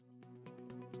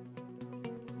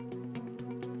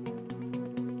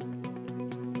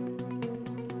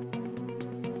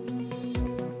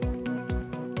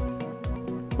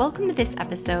Welcome to this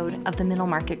episode of the Middle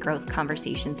Market Growth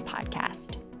Conversations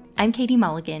podcast. I'm Katie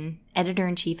Mulligan,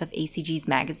 editor-in-chief of ACG's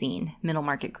magazine, Middle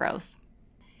Market Growth.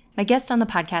 My guest on the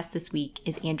podcast this week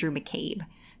is Andrew McCabe,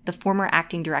 the former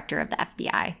acting director of the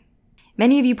FBI.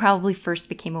 Many of you probably first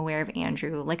became aware of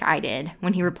Andrew, like I did,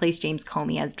 when he replaced James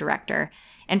Comey as director,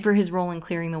 and for his role in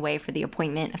clearing the way for the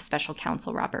appointment of special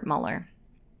counsel Robert Mueller.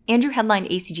 Andrew headlined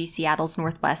ACG Seattle's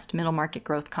Northwest Middle Market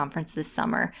Growth Conference this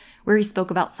summer, where he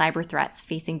spoke about cyber threats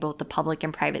facing both the public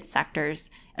and private sectors,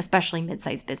 especially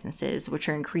mid-sized businesses, which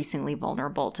are increasingly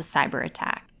vulnerable to cyber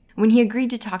attack. When he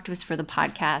agreed to talk to us for the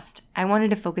podcast, I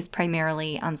wanted to focus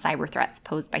primarily on cyber threats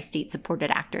posed by state-supported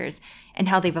actors and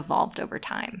how they've evolved over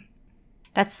time.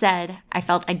 That said, I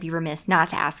felt I'd be remiss not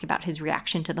to ask about his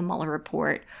reaction to the Mueller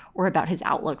report or about his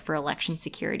outlook for election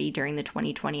security during the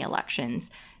 2020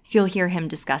 elections, so you'll hear him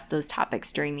discuss those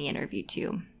topics during the interview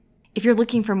too. If you're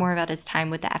looking for more about his time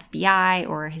with the FBI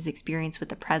or his experience with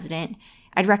the president,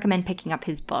 I'd recommend picking up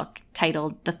his book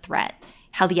titled The Threat: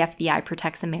 How the FBI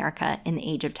Protects America in the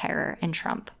Age of Terror and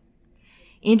Trump.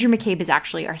 Andrew McCabe is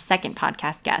actually our second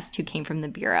podcast guest who came from the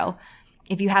Bureau.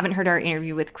 If you haven't heard our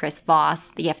interview with Chris Voss,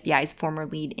 the FBI's former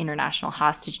lead international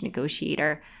hostage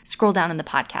negotiator, scroll down in the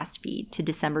podcast feed to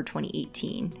December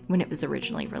 2018, when it was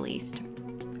originally released.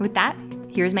 With that,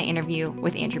 here's my interview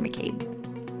with Andrew McCabe.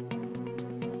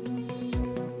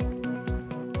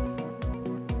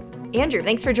 Andrew,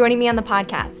 thanks for joining me on the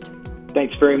podcast.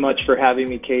 Thanks very much for having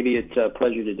me, Katie. It's a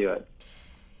pleasure to do it.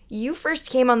 You first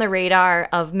came on the radar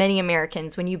of many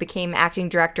Americans when you became acting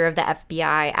director of the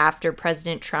FBI after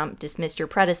President Trump dismissed your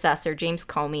predecessor, James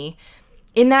Comey.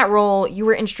 In that role, you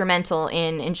were instrumental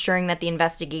in ensuring that the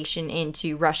investigation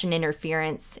into Russian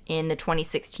interference in the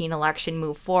 2016 election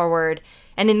moved forward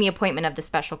and in the appointment of the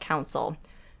special counsel.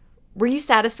 Were you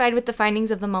satisfied with the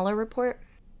findings of the Mueller report?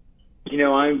 You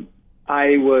know,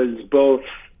 I was both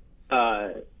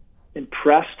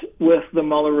impressed with the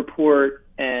Mueller report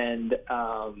and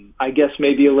I guess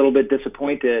maybe a little bit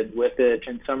disappointed with it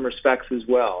in some respects as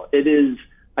well. It is,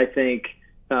 I think,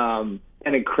 an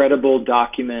incredible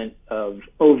document of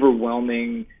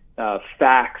overwhelming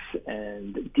facts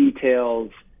and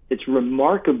details. It's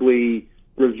remarkably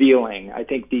revealing. I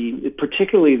think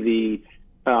particularly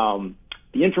the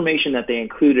information that they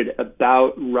included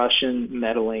about Russian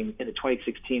meddling in the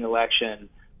 2016 election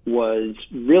was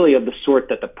really of the sort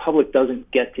that the public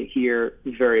doesn't get to hear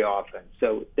very often.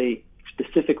 So they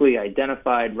specifically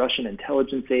identified Russian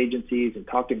intelligence agencies and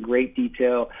talked in great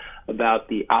detail about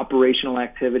the operational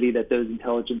activity that those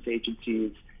intelligence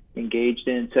agencies engaged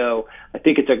in. So I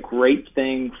think it's a great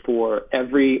thing for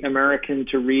every American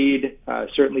to read,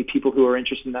 certainly people who are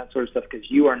interested in that sort of stuff, because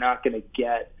you are not going to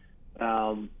get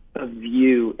a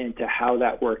view into how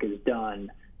that work is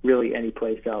done really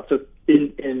anyplace else. So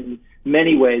in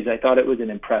many ways, I thought it was an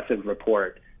impressive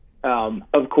report.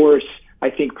 Of course,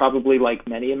 I think probably like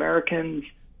many Americans,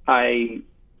 I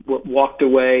walked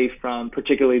away from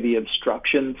particularly the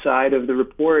obstruction side of the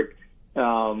report,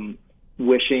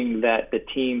 wishing that the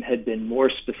team had been more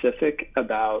specific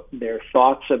about their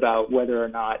thoughts about whether or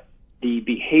not the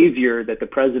behavior that the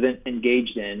president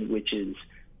engaged in, which is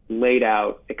laid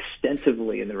out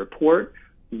extensively in the report,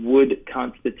 would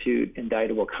constitute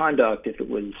indictable conduct if it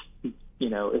was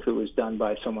done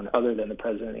by someone other than the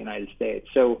president of the United States.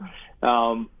 So,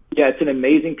 it's an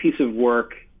amazing piece of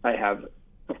work. I have,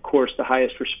 of course, the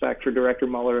highest respect for Director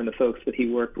Mueller and the folks that he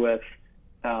worked with.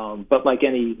 But like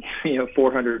any,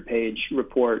 400-page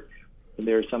report,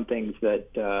 there are some things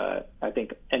that I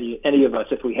think any of us,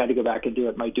 if we had to go back and do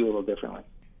it, might do a little differently.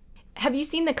 Have you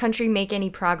seen the country make any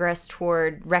progress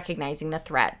toward recognizing the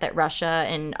threat that Russia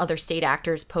and other state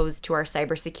actors pose to our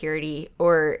cybersecurity,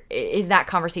 or is that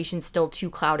conversation still too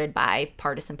clouded by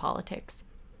partisan politics?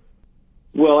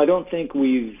 Well, I don't think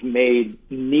we've made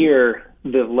near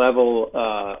the level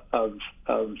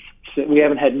we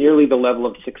haven't had nearly the level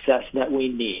of success that we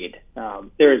need.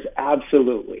 There is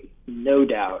absolutely no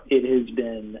doubt. It has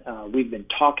been, we've been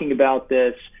talking about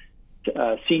this.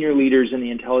 Senior leaders in the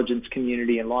intelligence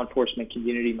community and law enforcement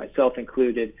community, myself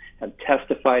included, have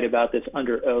testified about this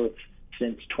under oath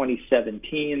since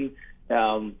 2017.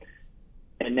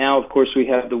 And now, of course, we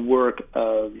have the work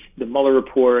of the Mueller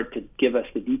report to give us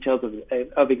the details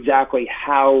of exactly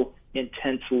how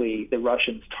intensely the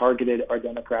Russians targeted our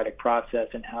democratic process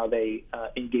and how they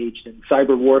engaged in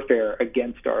cyber warfare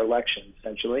against our elections,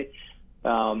 essentially.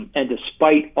 And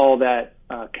despite all that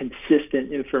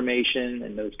consistent information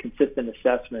and those consistent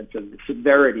assessments of the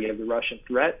severity of the Russian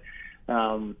threat,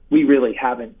 we really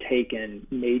haven't taken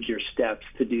major steps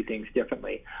to do things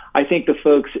differently. I think the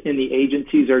folks in the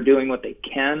agencies are doing what they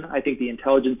can. I think the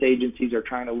intelligence agencies are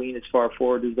trying to lean as far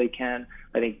forward as they can.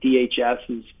 I think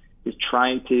DHS is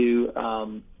trying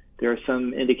to, there are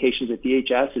some indications that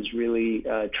DHS is really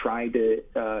trying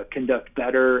to conduct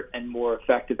better and more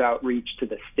effective outreach to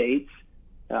the states.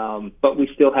 But we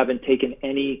still haven't taken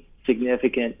any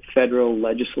significant federal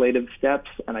legislative steps,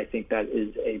 and I think that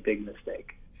is a big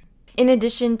mistake. In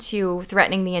addition to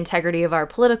threatening the integrity of our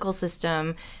political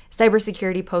system,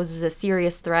 cybersecurity poses a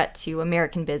serious threat to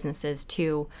American businesses,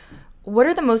 too. What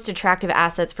are the most attractive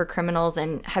assets for criminals,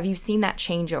 and have you seen that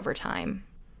change over time?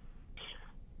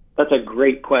 That's a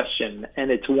great question, and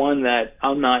it's one that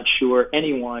I'm not sure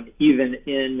anyone, even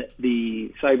in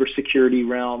the cybersecurity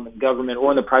realm, government,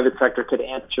 or in the private sector, could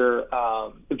answer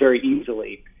very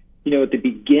easily. At the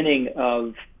beginning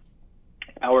of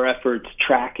our efforts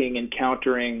tracking and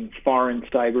countering foreign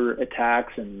cyber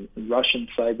attacks and Russian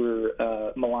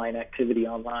cyber malign activity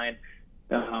online,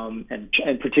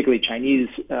 and particularly Chinese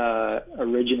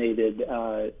originated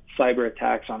cyber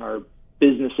attacks on our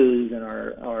businesses and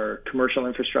our commercial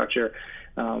infrastructure,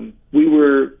 we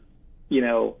were,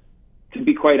 to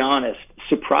be quite honest,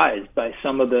 surprised by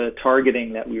some of the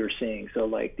targeting that we were seeing. So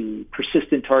like the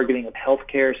persistent targeting of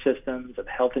healthcare systems, of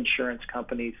health insurance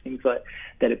companies, things like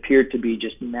that appeared to be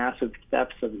just massive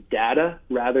thefts of data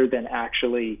rather than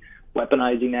actually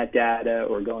weaponizing that data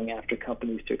or going after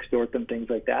companies to extort them, things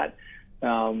like that,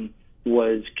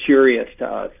 was curious to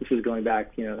us. This is going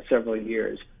back, several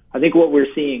years. I think what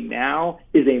we're seeing now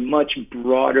is a much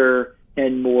broader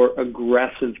and more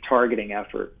aggressive targeting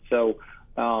effort. So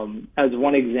as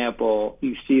one example,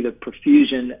 you see the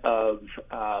profusion of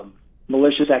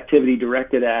malicious activity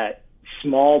directed at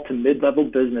small to mid-level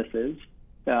businesses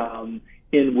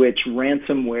in which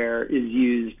ransomware is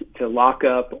used to lock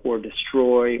up or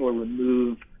destroy or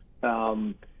remove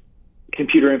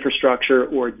computer infrastructure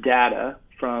or data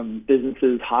from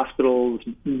businesses, hospitals,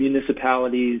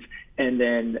 municipalities, and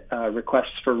then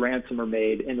requests for ransom are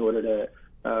made in order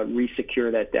to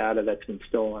re-secure that data that's been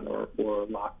stolen or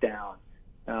locked down.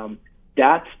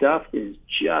 That stuff is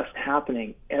just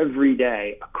happening every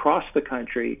day across the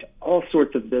country to all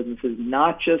sorts of businesses,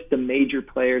 not just the major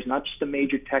players, not just the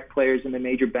major tech players and the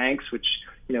major banks, which,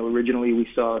 originally we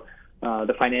saw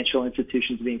the financial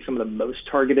institutions being some of the most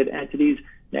targeted entities.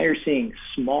 Now you're seeing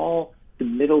small to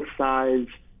middle-sized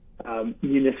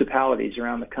municipalities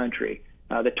around the country.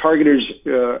 The targeters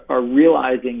are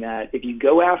realizing that if you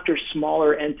go after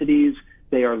smaller entities,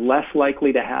 they are less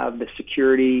likely to have the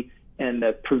security and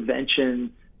the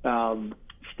prevention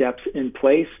steps in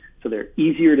place, so they're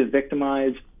easier to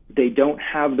victimize. They don't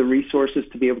have the resources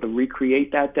to be able to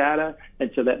recreate that data, and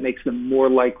so that makes them more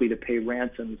likely to pay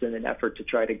ransoms in an effort to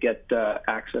try to get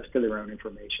access to their own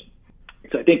information.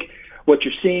 So I think what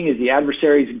you're seeing is the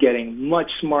adversaries getting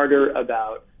much smarter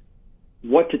about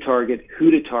what to target, who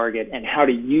to target, and how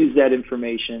to use that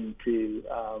information to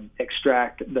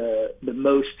extract the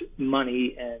most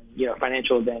money and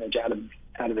financial advantage out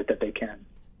of it that they can.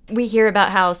 We hear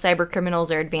about how cyber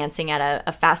criminals are advancing at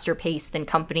a faster pace than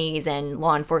companies and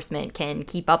law enforcement can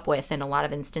keep up with in a lot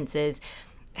of instances.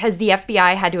 Has the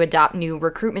FBI had to adopt new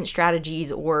recruitment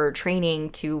strategies or training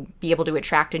to be able to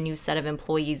attract a new set of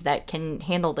employees that can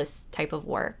handle this type of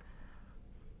work?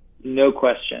 No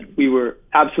question. We were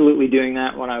absolutely doing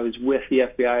that when I was with the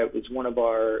FBI. It was one of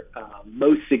our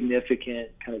most significant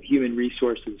kind of human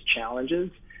resources challenges.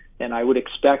 And I would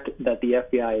expect that the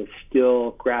FBI is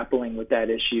still grappling with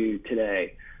that issue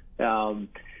today.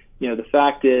 The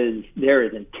fact is there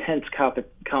is intense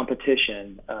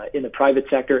competition in the private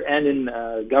sector and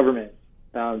in government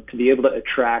to be able to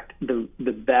attract the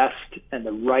best and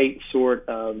the right sort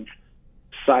of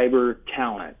cyber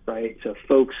talent, right? So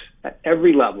folks at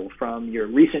every level, from your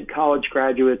recent college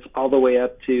graduates all the way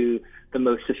up to the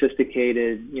most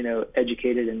sophisticated,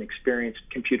 educated and experienced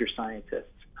computer scientists.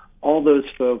 All those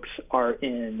folks are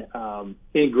in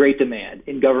great demand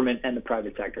in government and the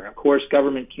private sector. And of course,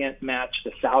 government can't match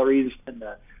the salaries and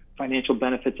the financial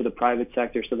benefits of the private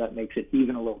sector, so that makes it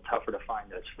even a little tougher to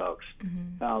find those folks.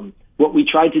 Mm-hmm. What we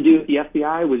tried to do at the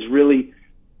FBI was really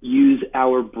use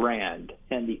our brand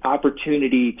and the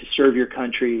opportunity to serve your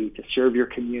country, to serve your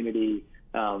community,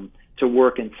 to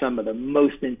work in some of the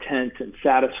most intense and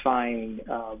satisfying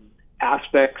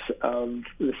aspects of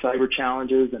the cyber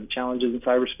challenges and challenges in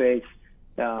cyberspace.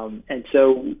 And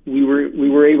so we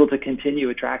were able to continue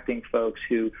attracting folks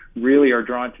who really are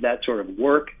drawn to that sort of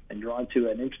work and drawn to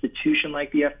an institution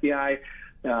like the FBI,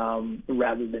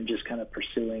 rather than just kind of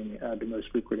pursuing the most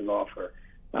lucrative offer.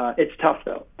 It's tough,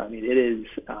 though. I mean, it is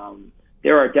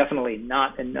there are definitely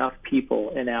not enough people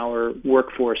in our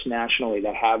workforce nationally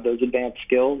that have those advanced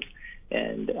skills,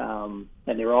 and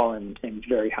they're all in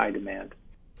very high demand.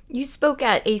 You spoke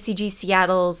at ACG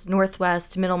Seattle's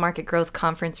Northwest Middle Market Growth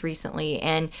Conference recently,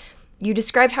 and you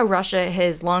described how Russia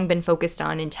has long been focused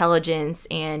on intelligence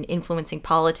and influencing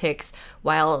politics,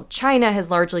 while China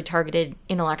has largely targeted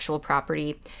intellectual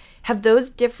property. Have those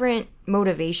different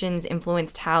motivations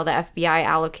influenced how the FBI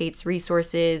allocates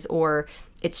resources or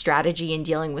its strategy in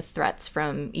dealing with threats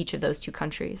from each of those two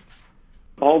countries?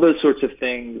 All those sorts of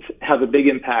things have a big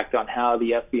impact on how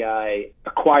the FBI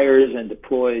acquires and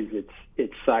deploys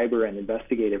its cyber and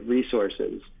investigative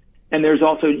resources. And there's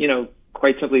also,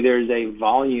 quite simply, there's a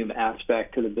volume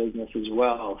aspect to the business as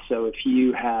well. So if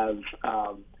you have,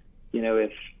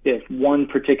 if one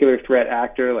particular threat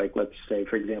actor, like let's say,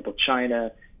 for example,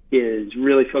 China, is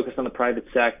really focused on the private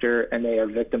sector and they are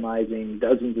victimizing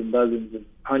dozens and dozens and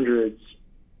hundreds,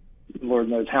 Lord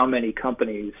knows how many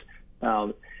companies,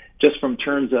 just from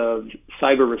terms of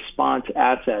cyber response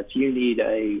assets, you need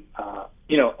a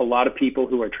lot of people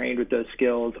who are trained with those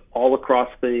skills all across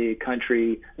the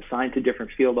country, assigned to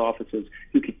different field offices,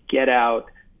 who could get out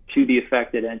to the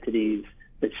affected entities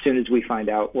as soon as we find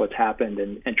out what's happened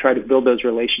and try to build those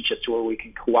relationships where we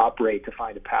can cooperate to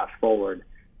find a path forward.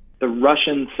 The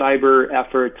Russian cyber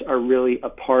efforts are really a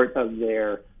part of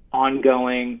their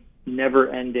ongoing,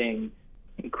 never-ending,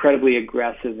 incredibly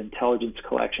aggressive intelligence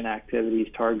collection activities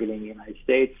targeting the United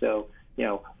States. So,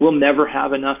 we'll never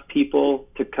have enough people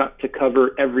to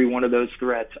cover every one of those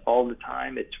threats all the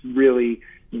time. It's really,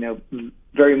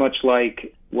 very much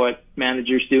like what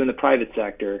managers do in the private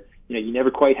sector. You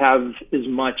never quite have as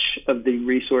much of the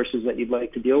resources that you'd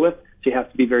like to deal with. So you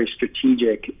have to be very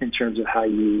strategic in terms of how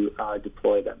you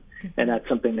deploy them. And that's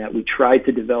something that we try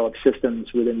to develop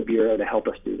systems within the Bureau to help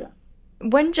us do that.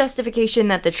 One justification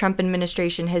that the Trump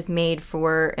administration has made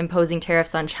for imposing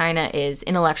tariffs on China is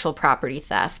intellectual property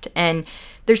theft. And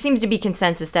there seems to be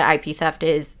consensus that IP theft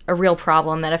is a real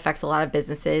problem that affects a lot of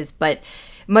businesses, but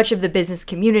much of the business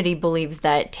community believes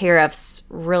that tariffs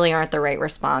really aren't the right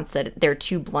response, that they're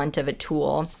too blunt of a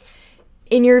tool.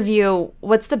 In your view,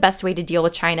 what's the best way to deal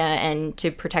with China and to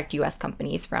protect U.S.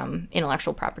 companies from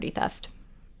intellectual property theft?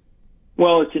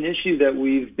 Well, it's an issue that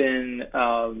we've been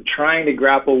trying to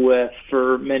grapple with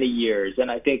for many years.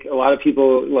 And I think a lot of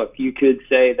people, look, you could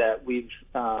say that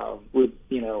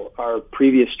our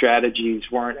previous strategies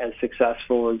weren't as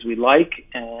successful as we'd like.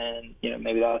 And,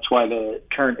 maybe that's why the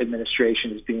current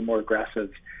administration is being more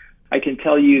aggressive. I can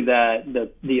tell you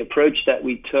that the approach that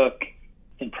we took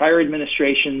in prior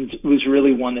administrations was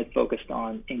really one that focused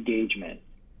on engagement,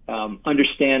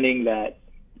 understanding that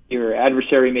your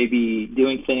adversary may be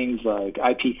doing things like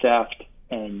IP theft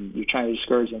and you're trying to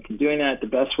discourage them from doing that. The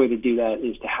best way to do that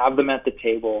is to have them at the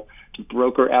table, to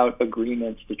broker out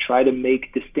agreements, to try to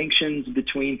make distinctions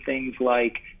between things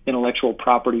like intellectual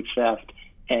property theft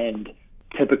and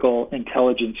typical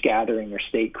intelligence gathering or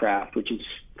statecraft, which is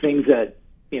things that,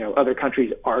 other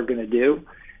countries are going to do.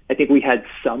 I think we had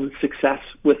some success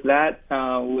with that,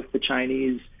 with the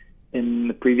Chinese in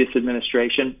the previous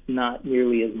administration, not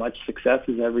nearly as much success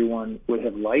as everyone would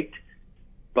have liked.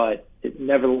 But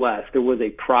nevertheless, there was a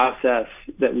process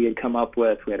that we had come up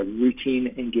with. We had a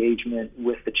routine engagement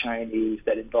with the Chinese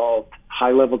that involved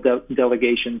high-level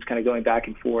delegations kind of going back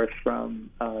and forth from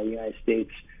the United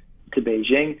States to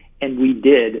Beijing. And we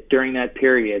did, during that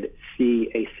period, see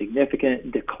a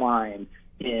significant decline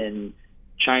in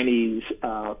Chinese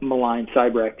malign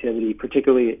cyber activity,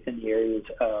 particularly in the areas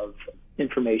of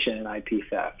information and IP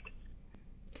theft.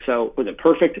 So was it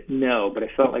perfect? No, but I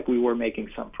felt like we were making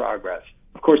some progress.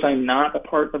 Of course, I'm not a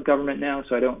part of government now,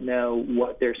 so I don't know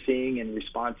what they're seeing in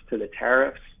response to the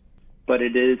tariffs, but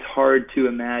it is hard to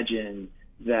imagine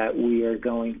that we are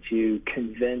going to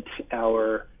convince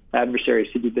our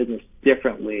adversaries to do business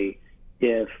differently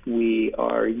if we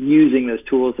are using those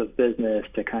tools of business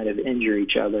to kind of injure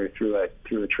each other through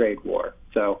a trade war.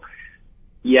 So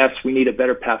yes, we need a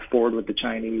better path forward with the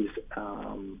Chinese.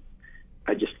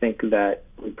 I just think that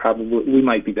we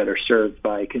might be better served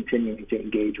by continuing to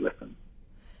engage with them.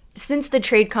 Since the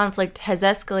trade conflict has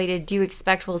escalated, do you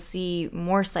expect we'll see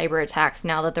more cyber attacks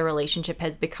now that the relationship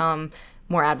has become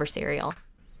more adversarial?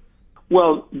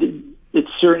 Well, it's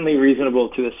certainly reasonable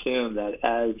to assume that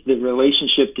as the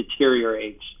relationship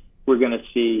deteriorates, we're going to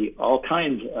see all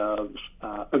kinds of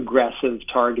aggressive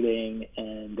targeting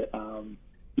and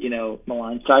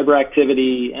malign cyber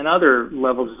activity and other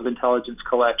levels of intelligence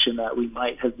collection that we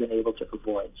might have been able to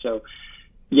avoid. So,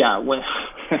 yeah,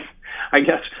 I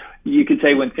guess you could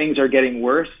say when things are getting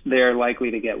worse, they're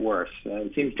likely to get worse.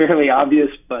 It seems fairly obvious,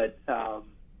 but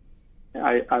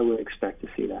I would expect to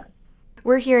see that.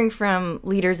 We're hearing from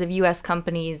leaders of U.S.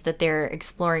 companies that they're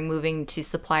exploring moving to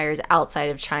suppliers outside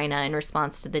of China in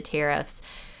response to the tariffs.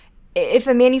 If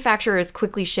a manufacturer is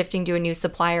quickly shifting to a new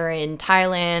supplier in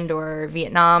Thailand or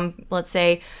Vietnam, let's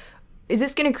say, is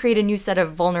this going to create a new set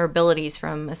of vulnerabilities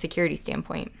from a security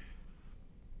standpoint?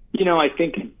 I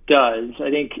think it does. I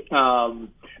think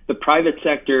the private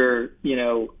sector,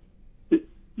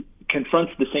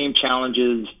 confronts the same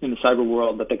challenges in the cyber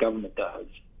world that the government does.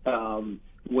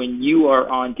 When you are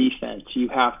on defense, you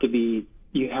have to be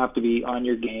on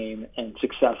your game and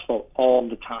successful all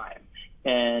the time.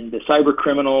 And the cyber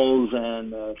criminals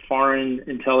and the foreign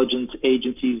intelligence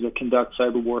agencies that conduct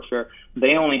cyber warfare,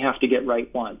 they only have to get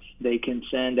right once. They can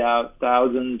send out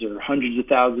thousands or hundreds of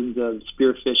thousands of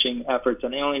spear phishing efforts,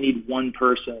 and they only need one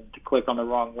person to click on the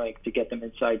wrong link to get them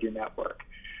inside your network.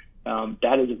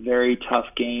 That is a very tough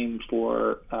game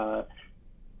for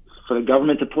the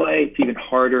government to play. It's even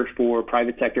harder for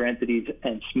private sector entities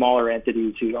and smaller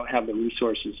entities who don't have the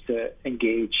resources to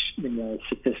engage in the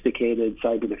sophisticated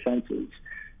cyber defenses.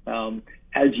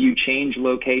 As you change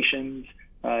locations,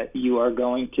 you are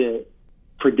going to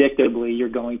predictably,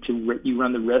 you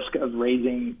run the risk of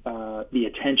raising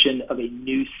the attention of a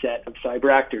new set of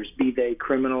cyber actors, be they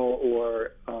criminal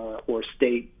or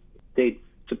state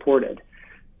supported.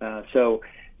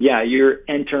 You're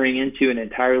entering into an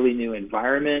entirely new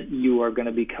environment. You are going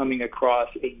to be coming across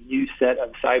a new set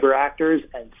of cyber actors,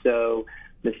 and so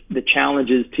the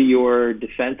challenges to your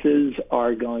defenses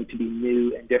are going to be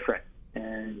new and different.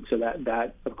 And so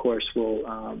that of course will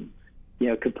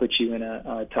could put you in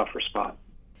a tougher spot.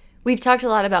 We've talked a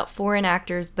lot about foreign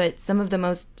actors, but some of the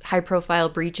most high-profile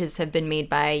breaches have been made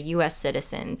by U.S.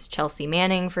 citizens. Chelsea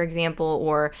Manning, for example,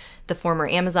 or the former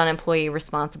Amazon employee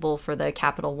responsible for the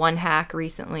Capital One hack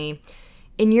recently.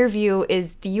 In your view,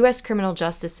 is the U.S. criminal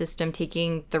justice system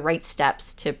taking the right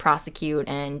steps to prosecute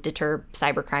and deter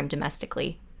cybercrime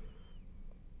domestically?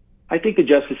 I think the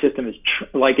justice system is,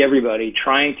 like everybody,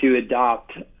 trying to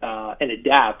adapt,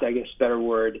 I guess, better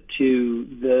word, to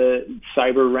the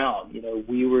cyber realm.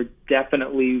 We were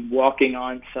definitely walking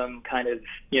on some kind of,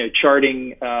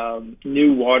 charting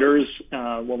new waters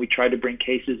when we tried to bring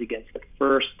cases against the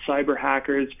first cyber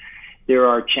hackers. There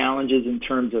are challenges in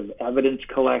terms of evidence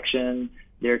collection.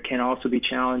 There can also be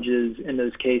challenges in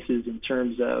those cases in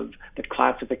terms of the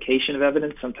classification of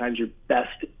evidence. Sometimes your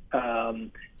best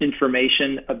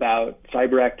information about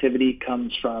cyber activity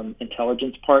comes from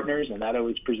intelligence partners, and that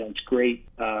always presents great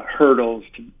hurdles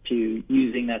to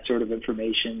using that sort of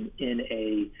information in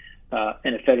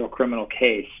a federal criminal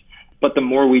case. But the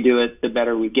more we do it, the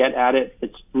better we get at it.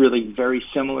 It's really very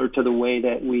similar to the way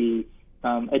that we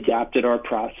adapted our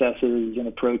processes and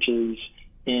approaches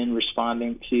in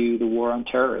responding to the war on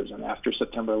terrorism after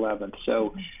September 11th.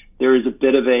 So there is a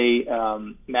bit of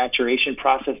a maturation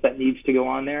process that needs to go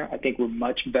on there. I think we're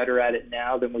much better at it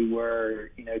now than we were,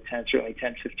 10,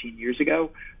 15 years ago.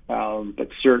 But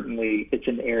certainly it's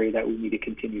an area that we need to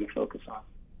continue to focus on.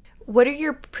 What are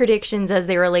your predictions as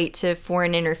they relate to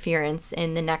foreign interference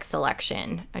in the next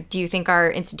election? Do you think our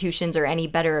institutions are any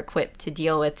better equipped to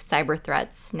deal with cyber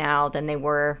threats now than they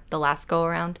were the last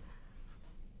go-around?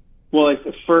 Well,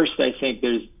 first, I think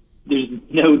there's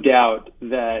no doubt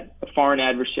that foreign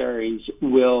adversaries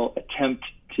will attempt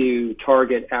to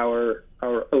target our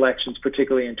elections,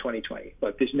 particularly in 2020.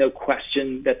 Look, there's no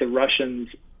question that the Russians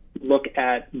look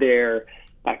at their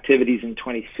activities in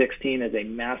 2016 as a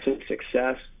massive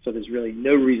success. So there's really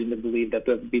no reason to believe that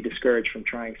they'll be discouraged from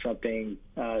trying something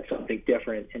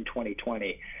different in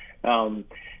 2020.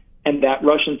 And that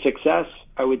Russian success,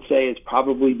 I would say, has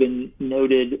probably been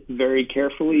noted very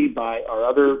carefully by our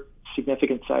other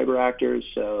significant cyber actors,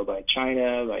 so by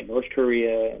China, by North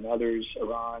Korea, and others,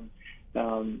 Iran.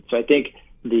 So I think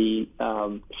the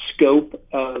scope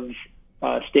of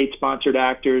state-sponsored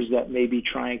actors that may be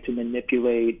trying to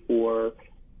manipulate or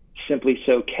simply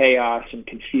sow chaos and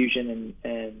confusion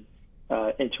and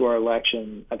into our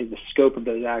election, I think the scope of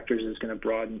those actors is going to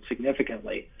broaden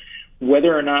significantly.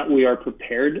 Whether or not we are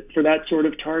prepared for that sort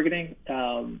of targeting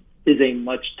is a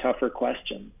much tougher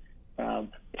question.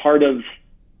 Part of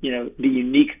the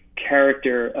unique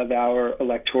character of our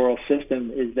electoral system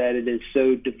is that it is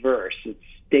so diverse. It's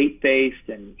state-based,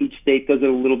 and each state does it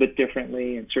a little bit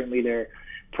differently, and certainly their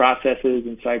processes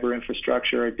and cyber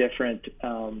infrastructure are different.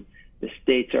 The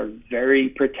states are very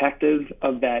protective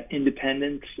of that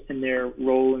independence in their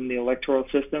role in the electoral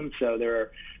system, so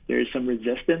there is some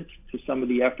resistance to some of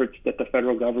the efforts that the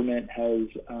federal government has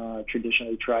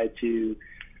traditionally tried to,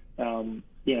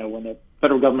 when the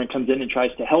federal government comes in and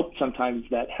tries to help, sometimes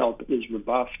that help is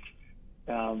rebuffed.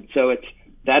 So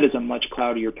that is a much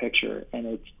cloudier picture,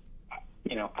 and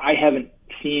I haven't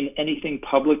seen anything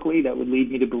publicly that would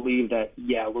lead me to believe that,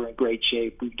 yeah, we're in great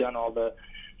shape. We've done all the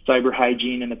cyber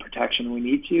hygiene and the protection we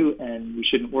need to, and we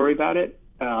shouldn't worry about it.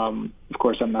 Of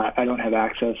course, I don't have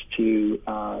access to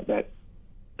that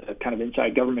kind of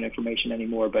inside government information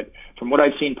anymore. But from what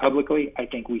I've seen publicly, I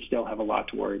think we still have a lot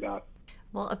to worry about.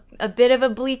 Well, a bit of a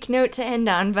bleak note to end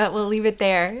on, but we'll leave it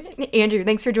there. Andrew,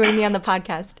 thanks for joining me on the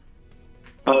podcast.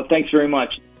 Thanks very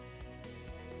much.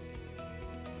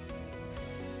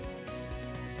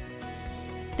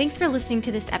 Thanks for listening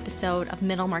to this episode of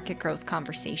Middle Market Growth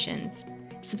Conversations.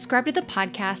 Subscribe to the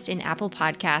podcast in Apple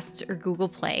Podcasts or Google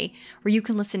Play, where you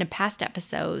can listen to past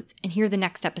episodes and hear the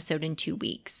next episode in 2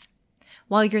 weeks.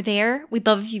 While you're there, we'd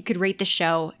love if you could rate the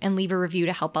show and leave a review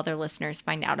to help other listeners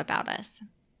find out about us.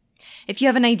 If you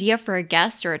have an idea for a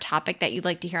guest or a topic that you'd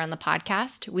like to hear on the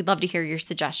podcast, we'd love to hear your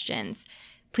suggestions.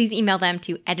 Please email them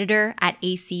to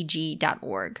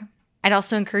editor@acg.org. I'd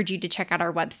also encourage you to check out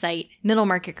our website,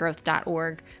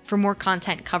 middlemarketgrowth.org, for more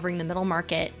content covering the middle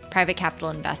market, private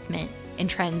capital investment, and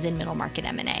trends in middle market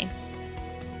M&A.